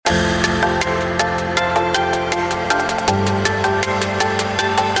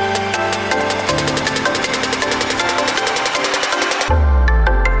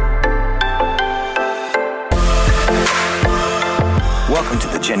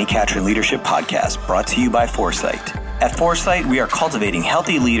Jenny Catron Leadership Podcast, brought to you by Foresight. At Foresight, we are cultivating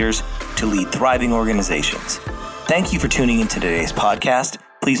healthy leaders to lead thriving organizations. Thank you for tuning into today's podcast.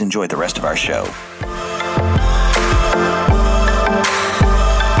 Please enjoy the rest of our show.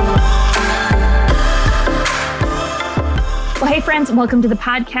 Well, hey friends, welcome to the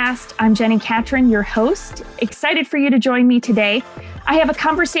podcast. I'm Jenny Catron, your host. Excited for you to join me today. I have a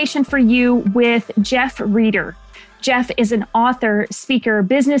conversation for you with Jeff Reeter. Jeff is an author, speaker,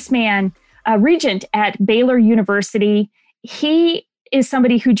 businessman, regent at Baylor University. He is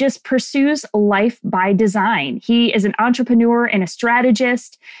somebody who just pursues life by design. He is an entrepreneur and a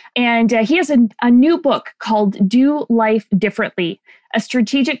strategist, and he has a new book called Do Life Differently, A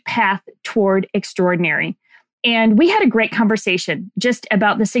Strategic Path Toward Extraordinary. And we had a great conversation just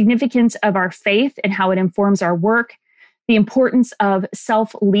about the significance of our faith and how it informs our work, the importance of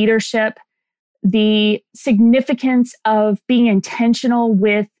self-leadership, the significance of being intentional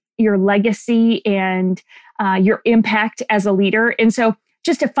with your legacy and your impact as a leader. And so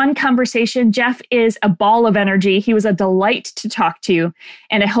just a fun conversation. Jeff is a ball of energy. He was a delight to talk to.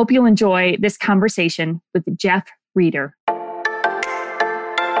 And I hope you'll enjoy this conversation with Jeff Reeter.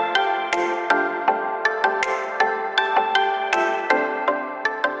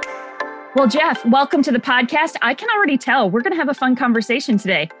 Well, Jeff, welcome to the podcast. I can already tell we're going to have a fun conversation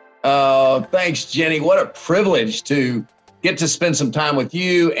today. Oh, thanks, Jenny. What a privilege to get to spend some time with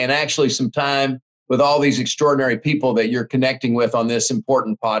you and actually some time with all these extraordinary people that you're connecting with on this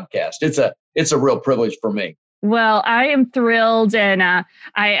important podcast. It's a real privilege for me. Well, I am thrilled. And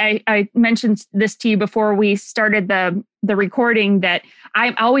I mentioned this to you before we started the recording that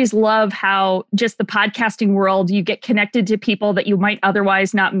I always love how just the podcasting world, you get connected to people that you might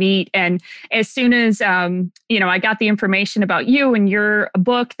otherwise not meet. And as soon as, I got the information about you and your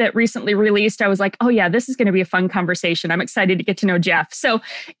book that recently released, I was like, oh yeah, this is going to be a fun conversation. I'm excited to get to know Jeff. So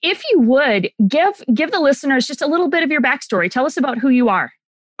if you would give the listeners just a little bit of your backstory, tell us about who you are.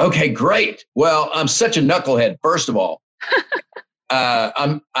 Okay, great. Well, I'm such a knucklehead, first of all.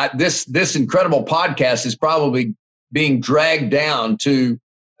 This incredible podcast is probably being dragged down to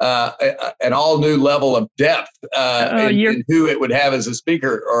an all new level of depth in who it would have as a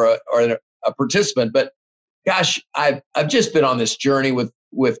speaker or a participant. But gosh, I've just been on this journey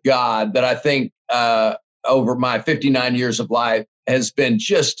with God that I think over my 59 years of life has been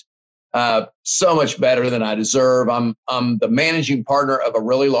just so much better than I deserve. I'm the managing partner of a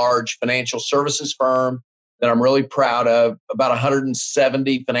really large financial services firm that I'm really proud of, about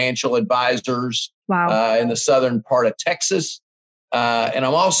 170 financial advisors. Wow. In the southern part of Texas. And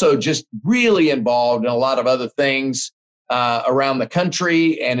I'm also just really involved in a lot of other things around the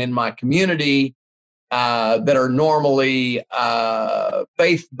country and in my community that are normally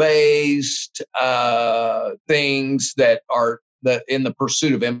faith-based things that are in the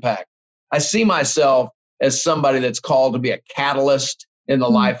pursuit of impact. I see myself as somebody that's called to be a catalyst in the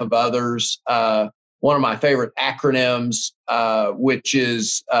life of others. One of my favorite acronyms, which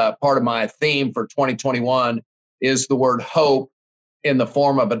is part of my theme for 2021, is the word hope in the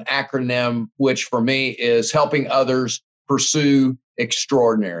form of an acronym, which for me is helping others pursue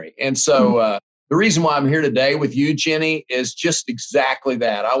extraordinary. And so the reason why I'm here today with you, Jenny, is just exactly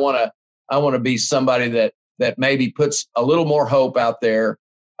that. I want to be somebody that maybe puts a little more hope out there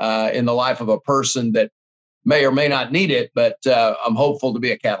in the life of a person that may or may not need it, but I'm hopeful to be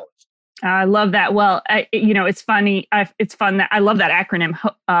a catalyst. I love that. Well, it's funny. It's fun that I love that acronym,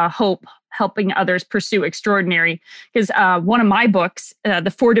 HOPE, helping others pursue extraordinary. Because one of my books,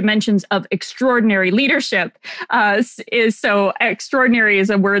 The 4 Dimensions of Extraordinary Leadership, is so extraordinary is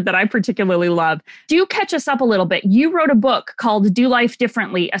a word that I particularly love. Do catch us up a little bit. You wrote a book called Do Life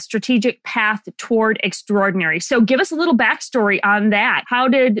Differently, A Strategic Path Toward Extraordinary. So give us a little backstory on that. How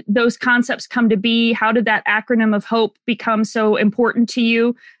did those concepts come to be? How did that acronym of HOPE become so important to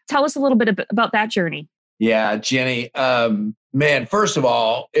you? Tell us a little bit about that journey. Yeah, Jenny. Man, first of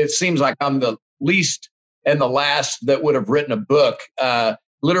all, it seems like I'm the least and the last that would have written a book.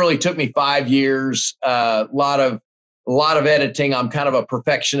 Literally took me 5 years, a lot of editing. I'm kind of a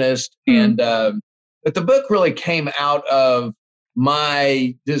perfectionist. And but the book really came out of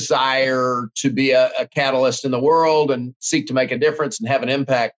my desire to be a catalyst in the world and seek to make a difference and have an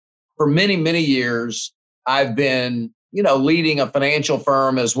impact. For many, many years, I've been leading a financial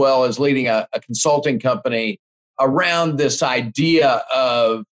firm as well as leading a consulting company around this idea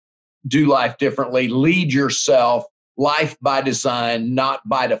of do life differently, lead yourself, life by design, not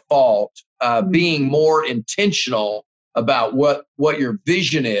by default, being more intentional about what your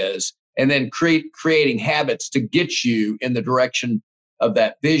vision is, and then creating habits to get you in the direction of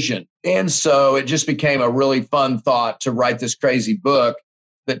that vision. And so it just became a really fun thought to write this crazy book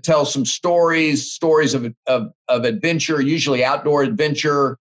that tells some stories of adventure, usually outdoor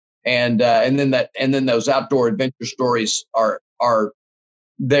adventure, and then those outdoor adventure stories are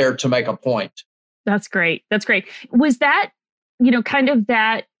there to make a point. That's great. That's great. Was that, kind of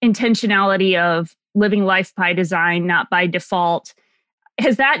that intentionality of living life by design, not by default?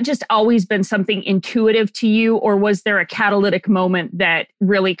 Has that just always been something intuitive to you, or was there a catalytic moment that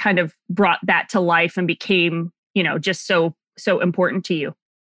really kind of brought that to life and became, just so important to you?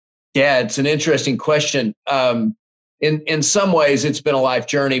 Yeah, it's an interesting question. In some ways, it's been a life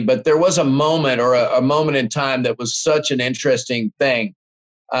journey, but there was a moment or a moment in time that was such an interesting thing.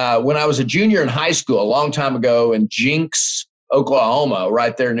 When I was a junior in high school, a long time ago in Jinx, Oklahoma,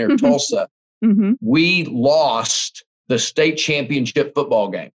 right there near Tulsa, we lost the state championship football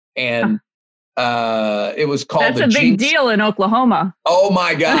game. And it was called That's a big deal in Oklahoma. Oh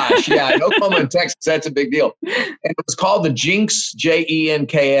my gosh. Yeah. In Oklahoma and Texas, that's a big deal. And it was called the Jinx,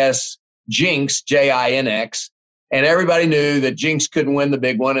 Jenks, Jinx, Jinx. And everybody knew that Jinx couldn't win the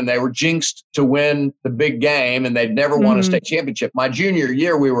big one, and they were jinxed to win the big game, and they'd never won a state championship. My junior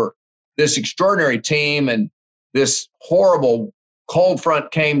year, we were this extraordinary team, and this horrible cold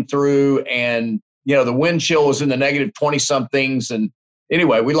front came through, and the wind chill was in the negative 20 somethings. And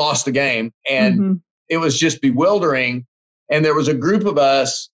anyway, we lost the game, and it was just bewildering. And there was a group of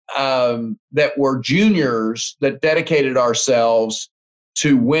us that were juniors that dedicated ourselves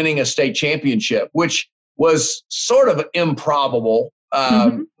to winning a state championship, which was sort of improbable,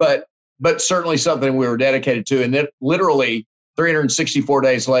 but certainly something we were dedicated to. And then literally 364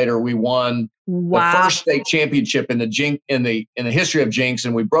 days later, we won the first state championship in the history of Jinx,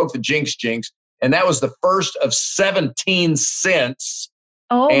 and we broke the Jinx. And that was the first of 17 since.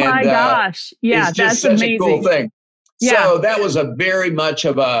 Oh my gosh. Yeah, it's just that's such amazing. a cool thing. Yeah. So that was a very much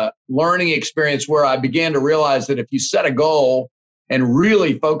of a learning experience where I began to realize that if you set a goal and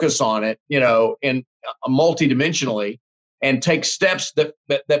really focus on it, in multidimensionally, and take steps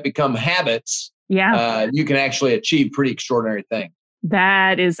that become habits, you can actually achieve pretty extraordinary things.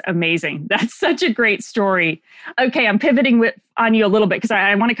 That is amazing. That's such a great story. Okay, I'm pivoting on you a little bit because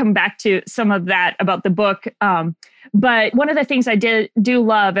I want to come back to some of that about the book. But one of the things I do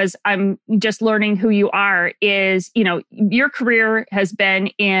love as I'm just learning who you are is, your career has been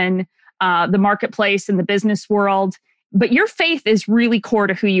in the marketplace in the business world, but your faith is really core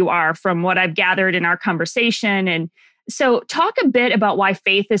to who you are from what I've gathered in our conversation. And so talk a bit about why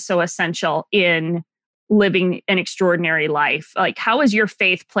faith is so essential in living an extraordinary life. Like, how has your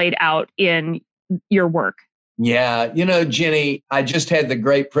faith played out in your work? Yeah. Jenny, I just had the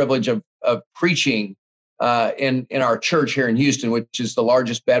great privilege of preaching in our church here in Houston, which is the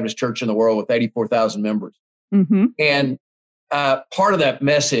largest Baptist church in the world with 84,000 members. And part of that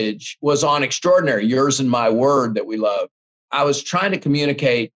message was on extraordinary, yours and my word that we love. I was trying to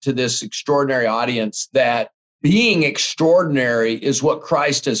communicate to this extraordinary audience that being extraordinary is what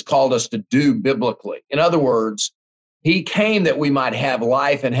Christ has called us to do biblically. In other words, he came that we might have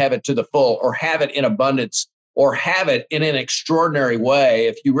life and have it to the full, or have it in abundance, or have it in an extraordinary way,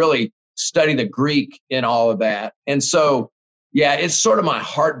 if you really study the Greek in all of that. And so, yeah, it's sort of my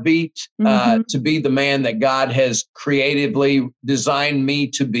heartbeat to be the man that God has creatively designed me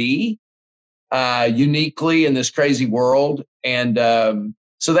to be uniquely in this crazy world. And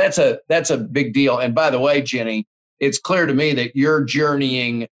so that's a big deal. And by the way, Jenny, it's clear to me that you're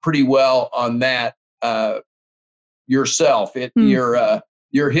journeying pretty well on that yourself.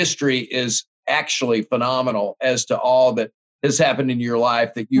 Your history is actually phenomenal as to all that has happened in your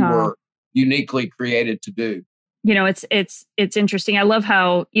life that you were uniquely created to do. It's interesting. I love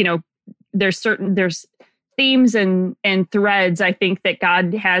how, there's themes and threads, I think, that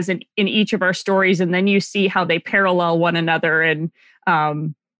God has in each of our stories. And then you see how they parallel one another. And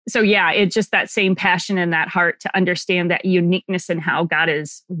so, yeah, it's just that same passion and that heart to understand that uniqueness and how God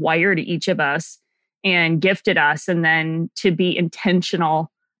has wired each of us and gifted us, and then to be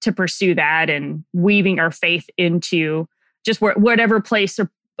intentional to pursue that and weaving our faith into just whatever place or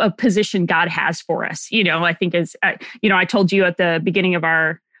a position God has for us. I think I told you at the beginning of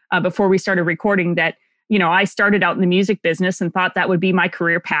our, before we started recording that, I started out in the music business and thought that would be my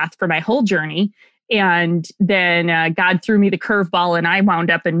career path for my whole journey. And then God threw me the curveball and I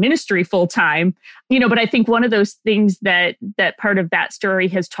wound up in ministry full time, but I think one of those things that part of that story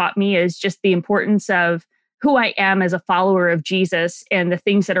has taught me is just the importance of who I am as a follower of Jesus, and the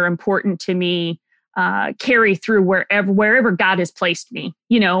things that are important to me carry through wherever God has placed me,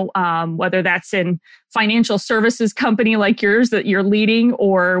 whether that's in financial services company like yours that you're leading,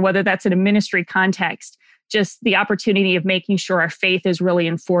 or whether that's in a ministry context. Just the opportunity of making sure our faith is really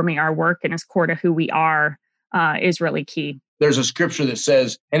informing our work and is core to who we are is really key. there's a scripture that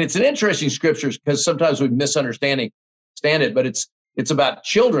says, and it's an interesting scripture because sometimes we misunderstand it, but it's about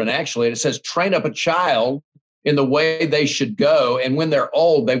children actually. And it says, train up a child in the way they should go, and when they're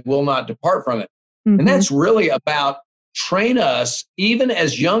old, they will not depart from it. Mm-hmm. And that's really about train us, even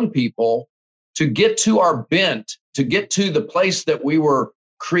as young people, to get to our bent, to get to the place that we were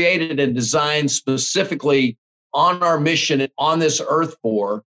created and designed specifically on our mission on this earth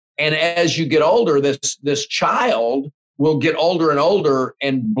for. And as you get older, this child will get older and older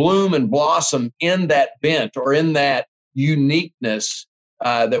and bloom and blossom in that bent or in that uniqueness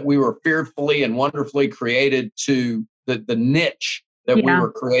that we were fearfully and wonderfully created to, the niche that we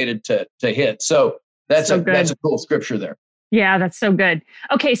were created to hit. So that's a cool scripture there. Yeah, that's so good.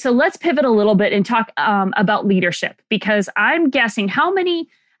 Okay, so let's pivot a little bit and talk about leadership, because I'm guessing how many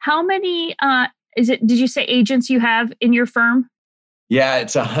did you say agents you have in your firm? Yeah,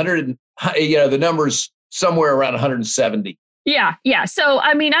 it's 100, the number's somewhere around 170. Yeah. So,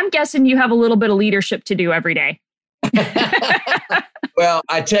 I mean, I'm guessing you have a little bit of leadership to do every day. Well,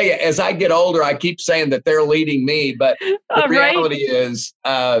 I tell you, as I get older, I keep saying that they're leading me, but the reality is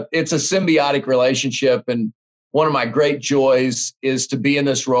it's a symbiotic relationship. And one of my great joys is to be in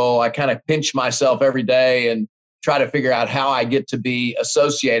this role. I kind of pinch myself every day and try to figure out how I get to be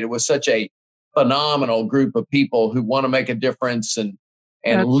associated with such a phenomenal group of people who want to make a difference and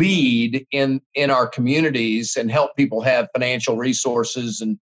lead in our communities and help people have financial resources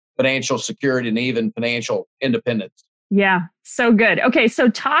and financial security and even financial independence. Yeah, so good. Okay, so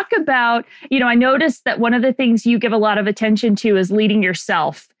talk about, I noticed that one of the things you give a lot of attention to is leading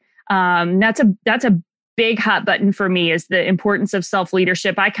yourself. That's a big hot button for me, is the importance of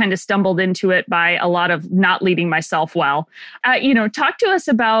self-leadership. I kind of stumbled into it by a lot of not leading myself well. Talk to us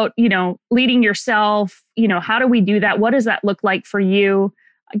about, leading yourself. How do we do that? What does that look like for you?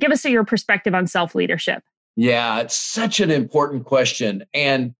 Give us your perspective on self-leadership. Yeah, it's such an important question.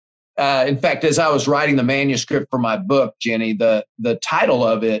 And in fact, as I was writing the manuscript for my book, Jenny, the title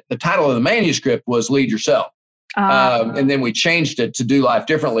of the manuscript was Lead Yourself. And then we changed it to Do Life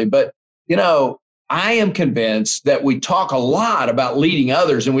Differently. But, I am convinced that we talk a lot about leading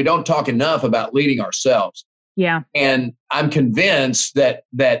others and we don't talk enough about leading ourselves. Yeah. And I'm convinced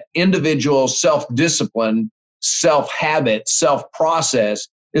that individual self-discipline, self-habit, self-process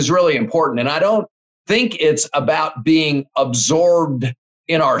is really important. And I don't think it's about being absorbed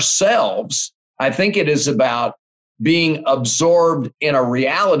in ourselves. I think it is about being absorbed in a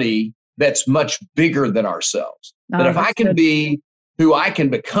reality that's much bigger than ourselves. That if I can be who I can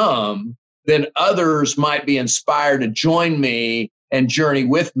become, then others might be inspired to join me and journey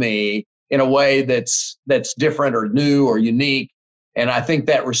with me in a way that's different or new or unique. And I think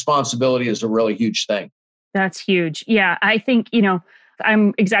that responsibility is a really huge thing. That's huge. Yeah, I think,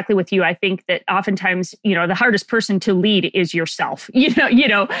 I'm exactly with you. I think that oftentimes, the hardest person to lead is yourself.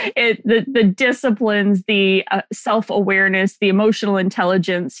 The disciplines, the self-awareness, the emotional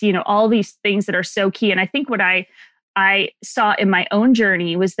intelligence, all these things that are so key. And I think what I saw in my own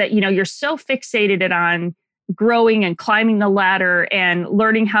journey was that, you're so fixated on growing and climbing the ladder and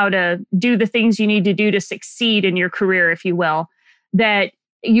learning how to do the things you need to do to succeed in your career, if you will, that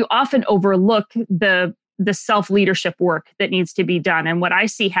you often overlook the self-leadership work that needs to be done. And what I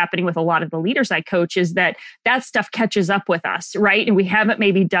see happening with a lot of the leaders I coach is that stuff catches up with us, right? And we haven't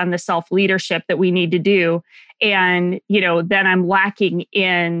maybe done the self-leadership that we need to do. And, then I'm lacking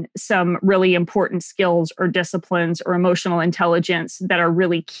in some really important skills or disciplines or emotional intelligence that are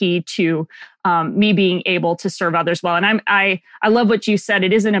really key to me being able to serve others well. And I love what you said.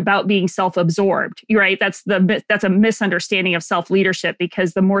 It isn't about being self-absorbed, right? That's a misunderstanding of self-leadership,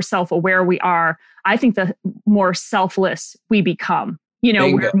 because the more self-aware we are, I think the more selfless we become.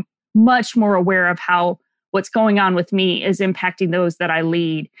 We're much more aware of how what's going on with me is impacting those that I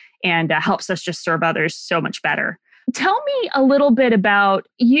lead, and helps us just serve others so much better. Tell me a little bit about,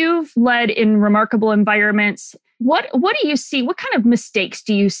 you've led in remarkable environments. What do you see? What kind of mistakes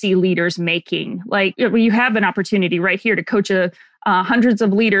do you see leaders making? Like, you have an opportunity right here to coach hundreds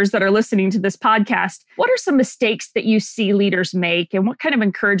of leaders that are listening to this podcast. What are some mistakes that you see leaders make, and what kind of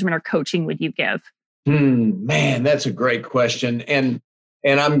encouragement or coaching would you give? Man, that's a great question. And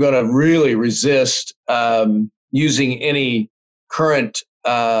I'm going to really resist using any current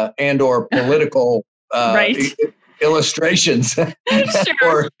and or political illustrations.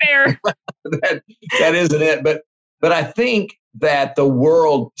 Sure, fair. that isn't it. But I think that the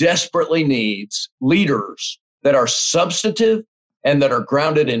world desperately needs leaders that are substantive and that are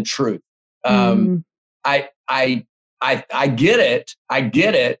grounded in truth. I get it. I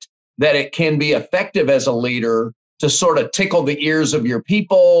get it that it can be effective as a leader to sort of tickle the ears of your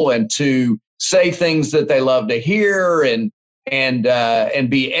people and to say things that they love to hear and and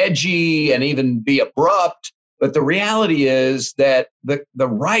be edgy and even be abrupt. But the reality is that the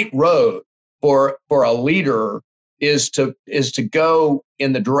right road for a leader is to go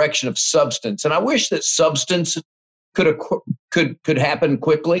in the direction of substance. And I wish that substance could happen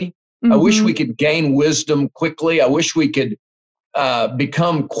quickly. I wish we could gain wisdom quickly. I wish we could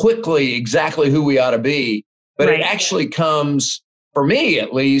become quickly exactly who we ought to be. But it actually comes, for me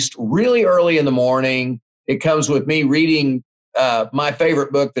at least, really early in the morning. It comes with me reading my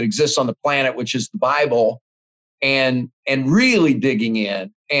favorite book that exists on the planet, which is the Bible, and really digging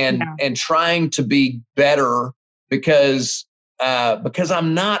in and trying to be better because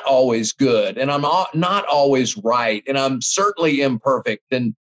I'm not always good, and I'm not always right, and I'm certainly imperfect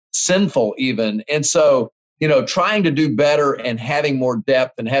and sinful even. And so, trying to do better and having more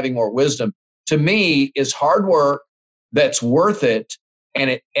depth and having more wisdom, to me, is hard work that's worth it.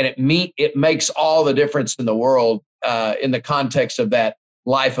 And it makes all the difference in the world in the context of that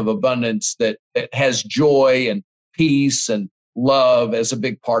life of abundance that has joy and peace and love as a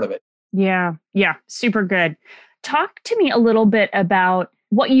big part of it. Yeah. Super good. Talk to me a little bit about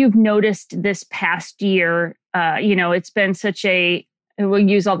what you've noticed this past year. It's been such we'll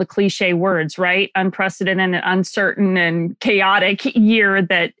use all the cliche words, right? Unprecedented and uncertain and chaotic year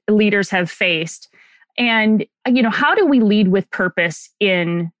that leaders have faced. And, how do we lead with purpose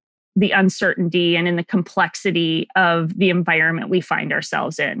in the uncertainty and in the complexity of the environment we find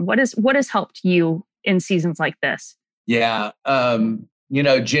ourselves in? What has helped you in seasons like this? Yeah.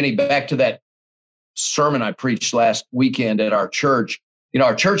 Jenny, back to that sermon I preached last weekend at our church.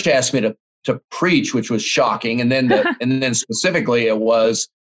 Our church asked me to preach, which was shocking. And then specifically it was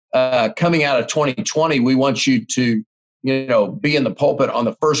coming out of 2020, we want you to, be in the pulpit on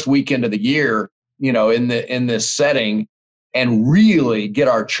the first weekend of the year, in this setting, and really get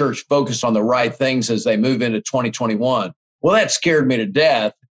our church focused on the right things as they move into 2021. Well, that scared me to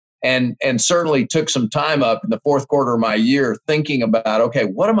death, and certainly took some time up in the fourth quarter of my year thinking about, okay,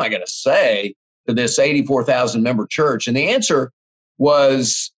 what am I going to say to this 84,000 member church? And the answer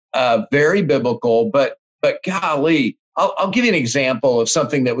was very biblical, but golly, I'll give you an example of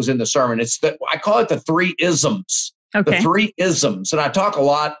something that was in the sermon. I call it the 3 isms. Okay. The 3 isms, and I talk a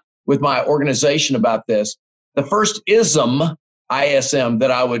lot with my organization about this. The first ism, ISM, that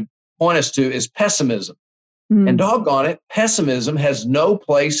I would point us to is pessimism. And doggone it, pessimism has no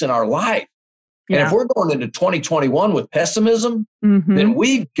place in our life. Yeah. And if we're going into 2021 with pessimism, then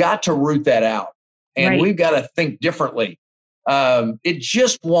we've got to root that out. And we've got to think differently. It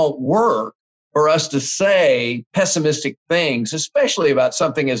just won't work for us to say pessimistic things, especially about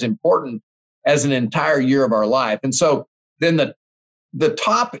something as important as an entire year of our life. And so then the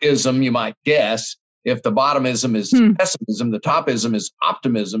top-ism, you might guess, if the bottom-ism is pessimism, the top-ism is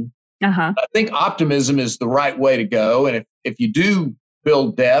optimism. I think optimism is the right way to go. And if you do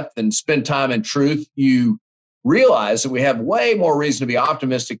build depth and spend time in truth, you realize that we have way more reason to be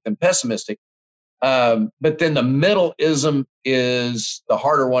optimistic than pessimistic. But then the middle-ism is the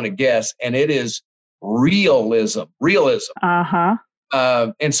harder one to guess, and it is realism.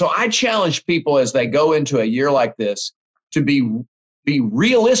 And so I challenge people as they go into a year like this to be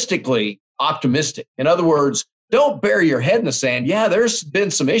realistically optimistic. In other words, don't bury your head in the sand. Yeah, there's been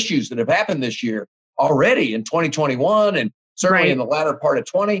some issues that have happened this year already in 2021 and certainly in the latter part of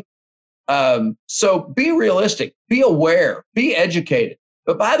 20. So be realistic, be aware, be educated.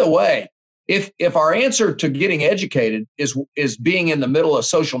 But by the way, if our answer to getting educated is being in the middle of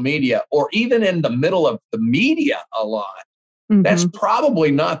social media or even in the middle of the media a lot, that's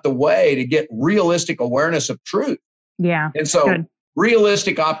probably not the way to get realistic awareness of truth. Yeah. And so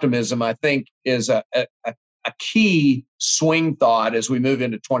realistic optimism, I think, is a key swing thought as we move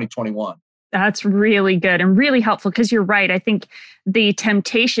into 2021. That's really good and really helpful because you're right. I think the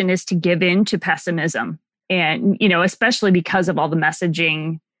temptation is to give in to pessimism, and especially because of all the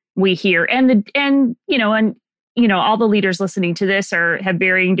messaging we hear, and all the leaders listening to this have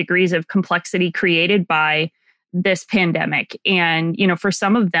varying degrees of complexity created by this pandemic. And, for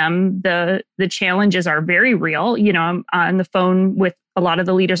some of them, the challenges are very real. I'm on the phone with a lot of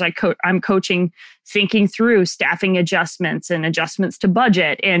the leaders I'm coaching, thinking through staffing adjustments and adjustments to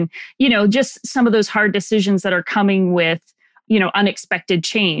budget and, just some of those hard decisions that are coming with, unexpected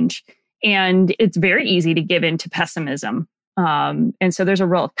change. And it's very easy to give in to pessimism. And so there's a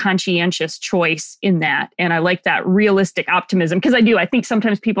real conscientious choice in that. And I like that realistic optimism because I think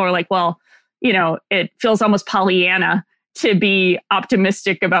sometimes people are like, well, it feels almost Pollyanna to be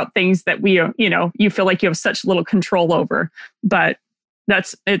optimistic about things that you feel like you have such little control over. But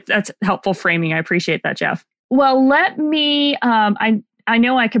that's helpful framing. I appreciate that, Jeff. Well, let me, I I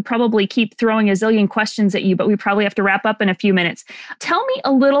know I could probably keep throwing a zillion questions at you, but we probably have to wrap up in a few minutes. Tell me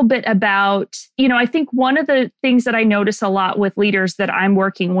a little bit about, I think one of the things that I notice a lot with leaders that I'm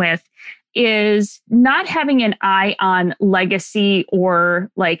working with is not having an eye on legacy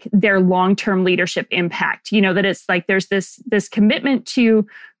or like their long-term leadership impact. That it's like there's this commitment to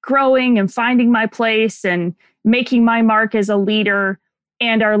growing and finding my place and making my mark as a leader.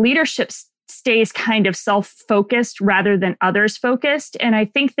 And our leadership stays kind of self-focused rather than others focused. And I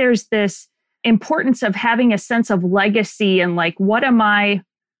think there's this importance of having a sense of legacy and like, what am I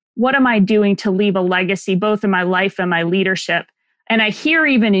doing to leave a legacy, both in my life and my leadership? And I hear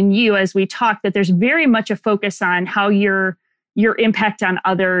even in you as we talk that there's very much a focus on how your impact on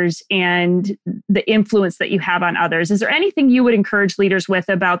others and the influence that you have on others. Is there anything you would encourage leaders with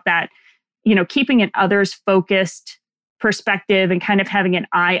about that, keeping an others focused perspective and kind of having an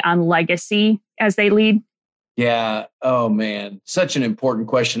eye on legacy as they lead? Yeah. Oh man, such an important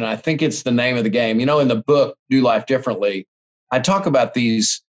question. I think it's the name of the game. In the book, Do Life Differently, I talk about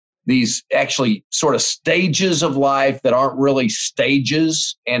these actually sort of stages of life that aren't really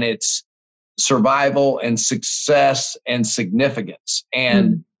stages, and it's survival and success and significance.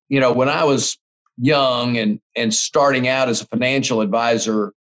 And, when I was young and starting out as a financial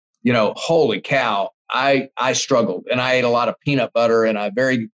advisor, holy cow, I struggled, and I ate a lot of peanut butter, and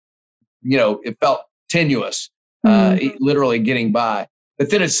it felt tenuous, literally getting by. But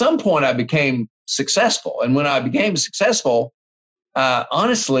then at some point I became successful. And when I became successful,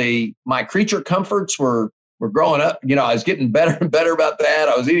 honestly, my creature comforts were growing up. I was getting better and better about that.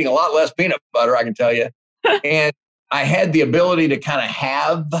 I was eating a lot less peanut butter, I can tell you. And I had the ability to kind of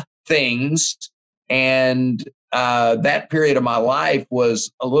have things. And that period of my life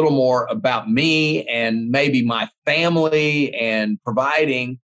was a little more about me and maybe my family and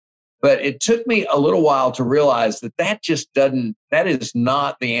providing. But it took me a little while to realize that is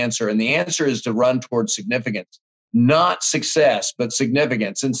not the answer. And the answer is to run towards significance. Not success, but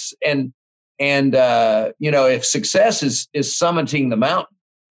significance. And if success is summiting the mountain,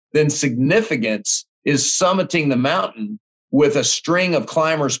 then significance is summiting the mountain with a string of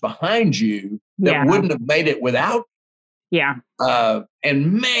climbers behind you that wouldn't have made it without. Yeah.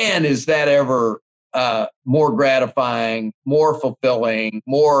 And man, is that ever more gratifying, more fulfilling,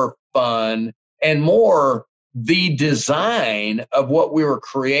 more fun, and more the design of what we were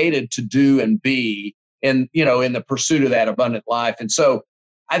created to do and be in the pursuit of that abundant life. And so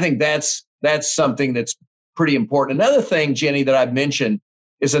I think that's something that's pretty important. Another thing, Jenny, that I've mentioned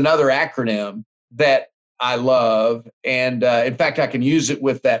is another acronym that I love. And in fact, I can use it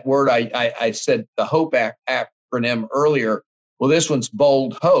with that word. I said the HOPE acronym earlier. Well, this one's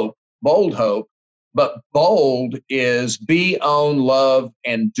bold hope, but bold is be, own, love,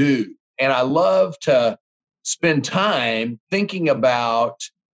 and do. And I love to spend time thinking about,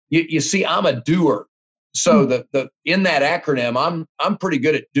 you see, I'm a doer. So in that acronym, I'm pretty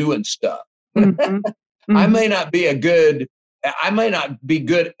good at doing stuff. Mm-hmm. I may not be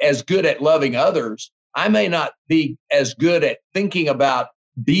as good at loving others. I may not be as good at thinking about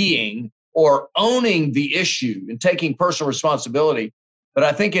being or owning the issue and taking personal responsibility. But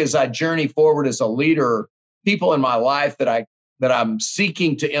I think as I journey forward as a leader, people in my life that I'm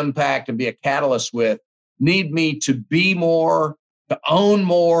seeking to impact and be a catalyst with need me to be more, to own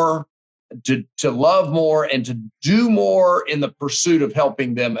more, to love more, and to do more in the pursuit of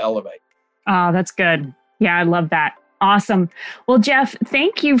helping them elevate. Oh, that's good. Yeah, I love that. Awesome. Well, Jeff,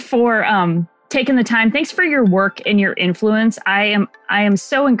 thank you for taking the time. Thanks for your work and your influence. I am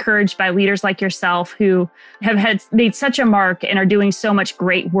so encouraged by leaders like yourself who have made such a mark and are doing so much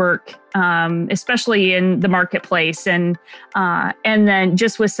great work, especially in the marketplace, and then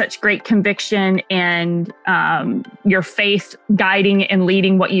just with such great conviction and your faith guiding and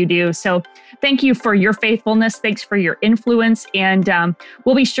leading what you do. So thank you for your faithfulness. Thanks for your influence. And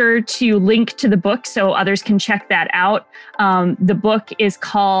we'll be sure to link to the book so others can check that out. The book is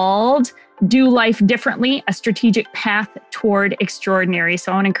called Do Life Differently, A Strategic Path Toward Extraordinary.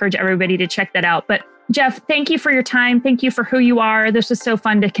 So I want to encourage everybody to check that out. But Jeff, thank you for your time. Thank you for who you are. This was so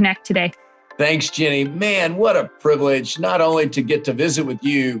fun to connect today. Thanks, Jenny. Man, what a privilege, not only to get to visit with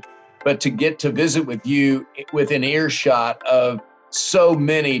you, but to get to visit with you within earshot of so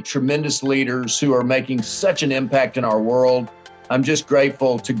many tremendous leaders who are making such an impact in our world. I'm just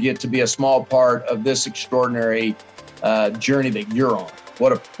grateful to get to be a small part of this extraordinary journey that you're on.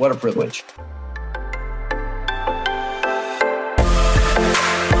 What a privilege.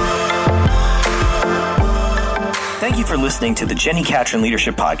 Thank you for listening to the Jenny Catron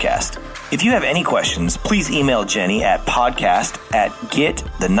Leadership Podcast. If you have any questions, please email Jenny at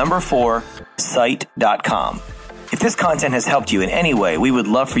podcast@get4site.com. If this content has helped you in any way, we would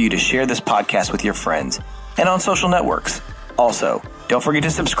love for you to share this podcast with your friends and on social networks. Also, don't forget to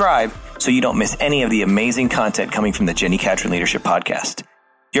subscribe so you don't miss any of the amazing content coming from the Jenny Catron Leadership Podcast.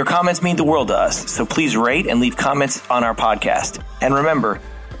 Your comments mean the world to us, so please rate and leave comments on our podcast. And remember,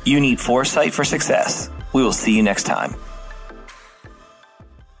 you need foresight for success. We will see you next time.